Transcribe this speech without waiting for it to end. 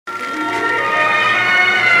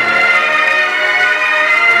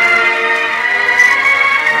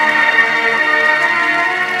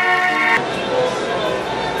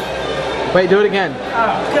Wait, do it again.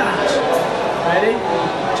 Oh gosh. Ready?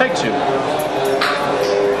 Take 2.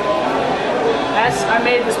 I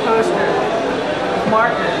made this poster with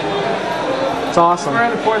marker. It's awesome.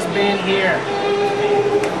 We're of course being here.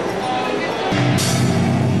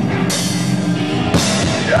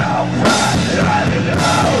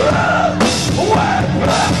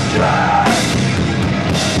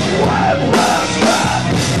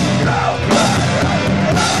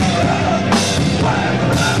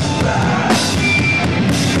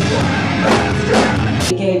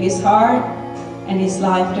 He gave his heart and his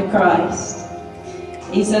life to Christ.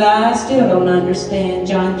 He said, I still don't understand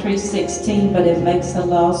John 3:16, but it makes a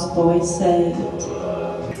lost boy saved.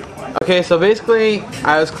 Okay, so basically,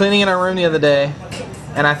 I was cleaning in our room the other day,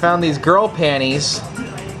 and I found these girl panties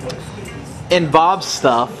in Bob's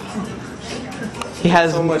stuff. He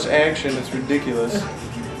has So much action, it's ridiculous.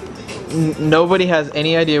 Nobody has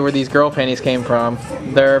any idea where these girl panties came from.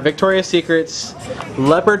 They're Victoria's Secret's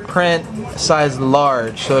leopard print size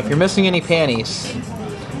large. So if you're missing any panties,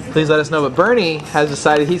 please let us know. But Bernie has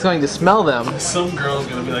decided he's going to smell them. Some girl's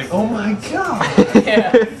gonna be like, oh my god!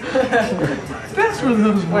 Yeah. That's where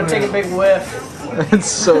those I'm gonna take a big whiff. It's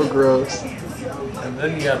so gross. And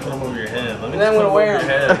then you gotta put them over your head. Let me And then I'm just gonna put wear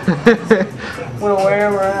them over your head. I'm gonna wear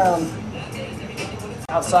them around.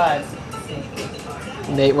 Outside.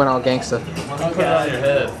 Nate went all gangsta. Let me put it on your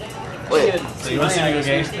head. Wait. So you wanna see me go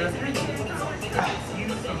gangster?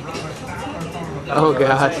 Oh That's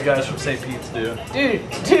what god. you guys from St. Pete's do. Dude.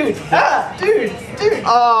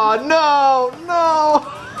 Oh no, no!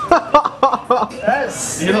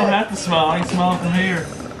 That's You don't have to smile, I can smile from here.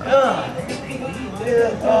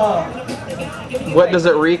 Dude, oh. What does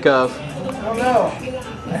it reek of? I don't know.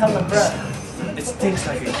 I held my breath. It stinks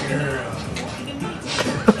like a girl.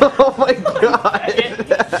 Oh my god!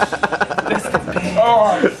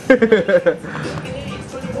 Oh.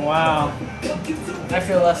 Wow. I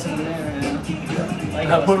feel less than there right now. Like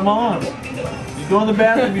Now put them on. You go in the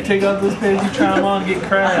bathroom, you take out those pants, you try them on, get I'm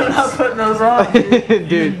not crabs. putting those on, dude.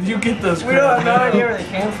 Dude, You get those We don't have crabs. no idea where they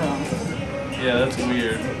came from. Yeah, that's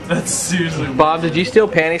weird. That's seriously weird. Bob, did you steal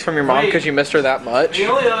panties from your mom because you missed her that much? The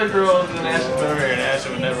only other girl than Ashley over here, and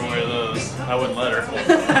Ashley would never wear those, I wouldn't let her,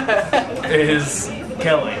 is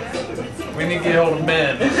Kelly. We need to get hold of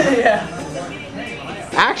Ben. Yeah.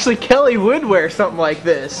 Actually, Kelly would wear something like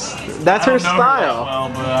this. That's her style. Well,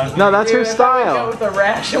 but No, that's her Dude, if I go style. with a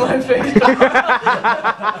rash on my face.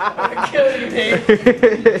 I'll kill you, Nate.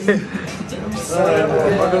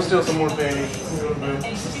 I'll go steal some more panties.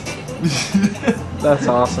 That's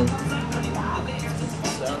awesome.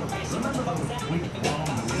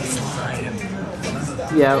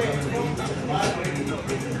 Yeah.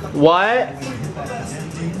 What?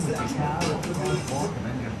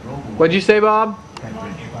 What'd you say, Bob?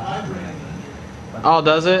 Oh,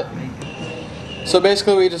 does it? So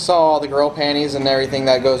basically we just saw all the girl panties and everything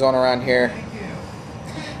that goes on around here.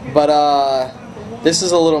 But this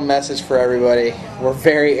is a little message for everybody. We're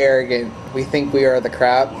very arrogant. We think we are the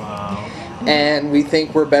crap. And we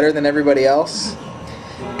think we're better than everybody else.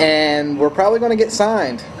 And we're probably going to get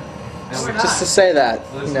signed. Just to say that.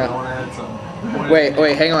 Listen, No. I want to add something.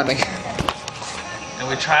 Wait, hang on. And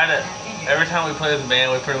we try to, every time we play with the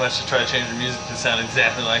band, we pretty much just try to change the music to sound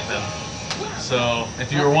exactly like them. So,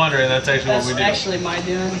 if you were wondering, that's actually what we do. That's actually my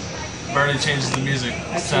doing. Bernie changes the music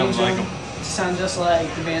I to sound change like them them. to sound just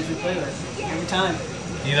like the bands we play with every time.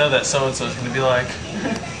 You know that so-and-so is going to be like,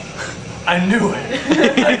 I knew it.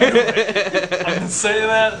 I knew it. I've been saying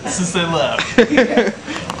that since they left.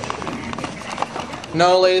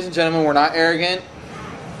 No, ladies and gentlemen, we're not arrogant.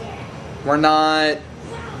 We're not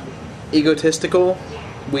egotistical.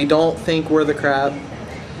 We don't think we're the crap.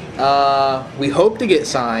 We hope to get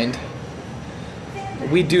signed.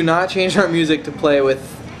 We do not change our music to play with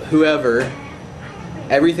whoever.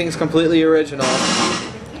 Everything's completely original.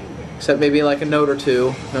 Except maybe like a note or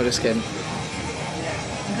two. No, just kidding.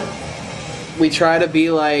 We try to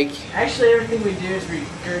be like... Actually, everything we do is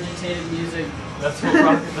regurgitated music. That's what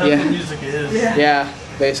rock, that's Yeah. what music is. Yeah. Yeah,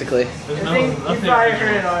 basically. There's I think nothing you've probably original.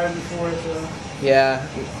 heard it already before, so. Yeah.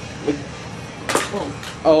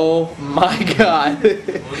 Oh my god.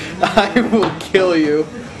 I will kill you.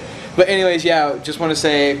 But anyways, yeah, just want to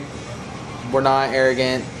say we're not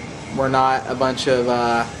arrogant. We're not a bunch of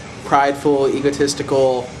prideful,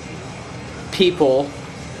 egotistical people.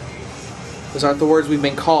 Those aren't the words we've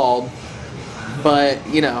been called. But,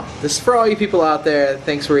 you know, this is for all you people out there that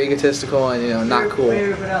thinks we're egotistical and, you know, not cool. We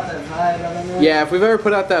ever put out that vibe, I don't know. Yeah, if we've ever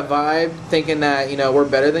put out that vibe thinking that, you know, we're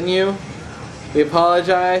better than you, we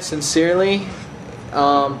apologize sincerely.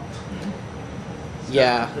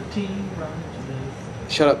 Yeah.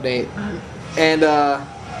 Shut up, Nate. And,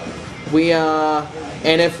 We and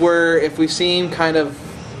if we seem kind of,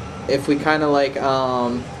 if we kind of like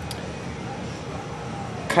kind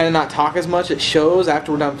of not talk as much, it shows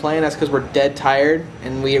after we're done playing. That's because we're dead tired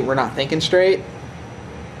and we're not thinking straight.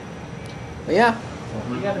 But yeah.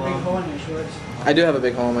 You got a big hole in your shorts. I do have a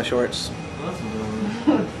big hole in my shorts.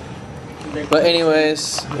 But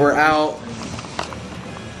anyways, we're out.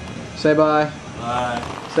 Say bye. Bye.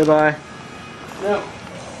 Say bye. No.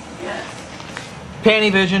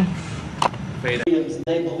 Panty vision. Fade.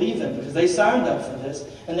 They believe in because they signed up for this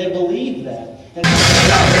and they believe that. And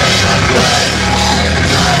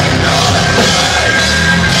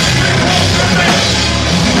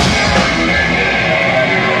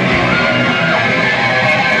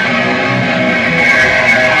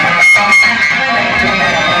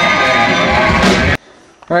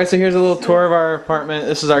Alright, so here's a little tour of our apartment.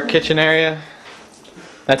 This is our kitchen area.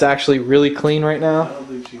 That's actually really clean right now.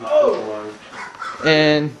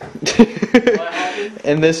 And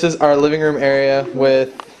and this is our living room area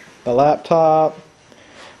with a laptop,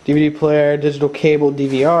 DVD player, digital cable,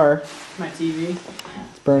 DVR. My TV.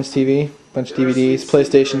 It's Burns TV, bunch of DVDs,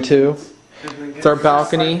 PlayStation 2. It's our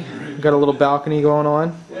balcony. We've got a little balcony going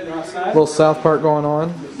on. Little South Park going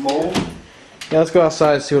on. Yeah, let's go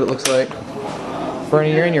outside and see what it looks like.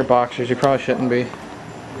 Bernie, you're in your boxers. You probably shouldn't be.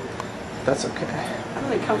 That's okay. I'm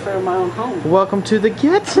in the comfort of my own home. Welcome to the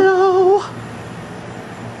ghetto.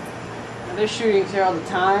 There's shootings here all the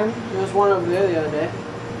time. There was one over there the other day.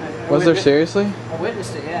 Was there seriously? I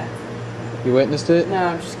witnessed it, yeah. You witnessed it? No,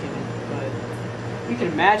 I'm just kidding. But you can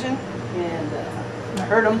imagine, and I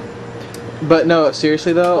heard them. But no,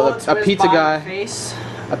 seriously though, Bullets a whizzed pizza by my guy. face.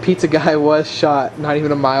 A pizza guy was shot not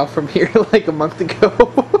even a mile from here like a month ago.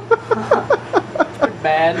 Pretty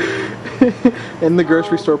bad. In the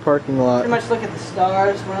grocery store parking lot. Pretty much look at the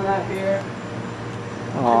stars when I'm out here.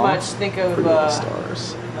 Pretty Aw, much think of pretty little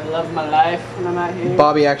stars. the love of my life when I'm out here.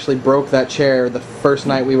 Bobby actually broke that chair the first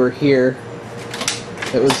night we were here.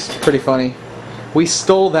 It was pretty funny. We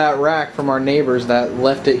stole that rack from our neighbors that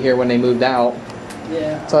left it here when they moved out.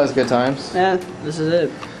 Yeah. It's always good times. Yeah, this is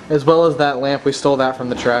it. As well as that lamp, we stole that from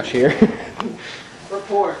the trash here.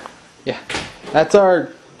 Report. Yeah. That's our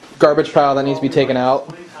garbage pile that needs to be taken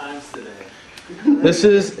out. This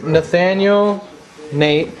is Nathaniel,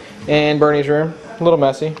 Nate, and Bernie's room. A little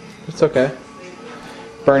messy. It's okay.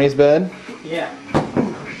 Bernie's bed. Yeah.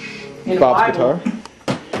 In Bob's Bible.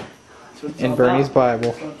 guitar. And Bernie's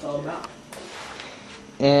Bible. That's what it's all about.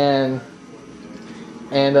 And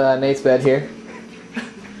Nate's bed here.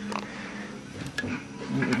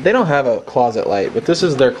 They don't have a closet light, but this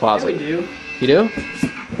is their Yeah, closet. we do. You do?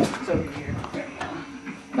 It's over here.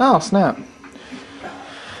 Oh, snap.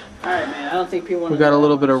 Alright, man. I don't think people want We got a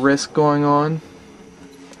little bit of risk going on.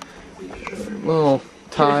 Little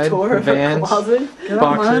Tide, tour of Vans, closet. Get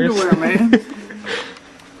off my boxers. underwear, man.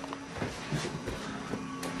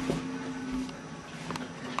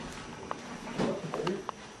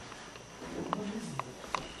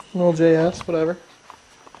 Little JS, whatever.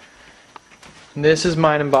 And this is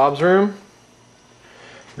mine and Bob's room.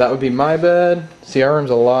 That would be my bed. See, our room's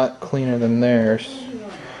a lot cleaner than theirs.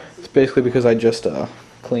 It's basically because I just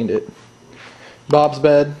cleaned it. Bob's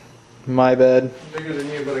bed, my bed, Bigger than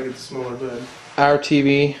you, but I get the smaller bed. our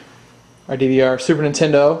TV, our DVR, Super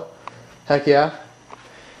Nintendo. Heck yeah.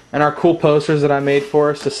 And our cool posters that I made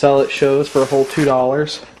for us to sell at shows for a whole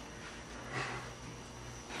 $2.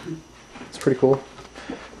 It's pretty cool.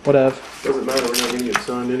 Whatever. Doesn't matter, we're not gonna get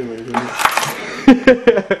signed anyway, do we?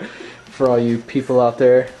 For all you people out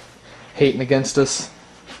there hating against us.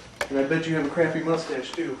 And I bet you have a crappy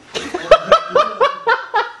mustache too.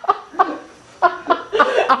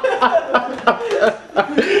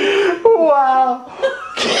 Wow.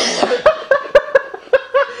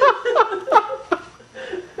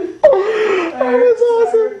 That's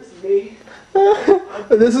awesome.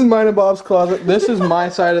 This is mine and Bob's closet. This is my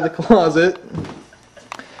side of the closet.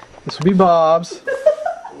 This would be Bob's.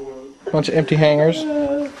 Bunch of empty hangers.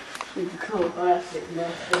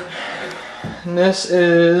 And this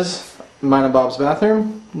is mine and Bob's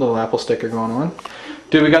bathroom. Little Apple sticker going on.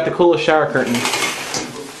 Dude, we got the coolest shower curtain.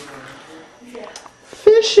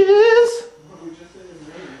 Fishes!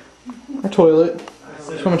 Our toilet.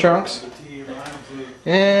 Swimming trunks.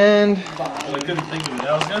 And I couldn't think of it.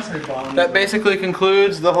 I was gonna say bomb. that basically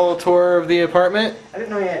concludes the whole tour of the apartment. I didn't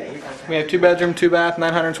know you had 8. We have 2 bedroom, 2 bath,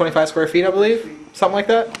 925 square feet, I believe. Something like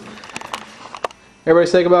that. Everybody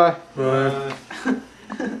say goodbye.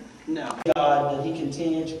 No. God, that He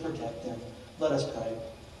continue to protect them. Let us pray.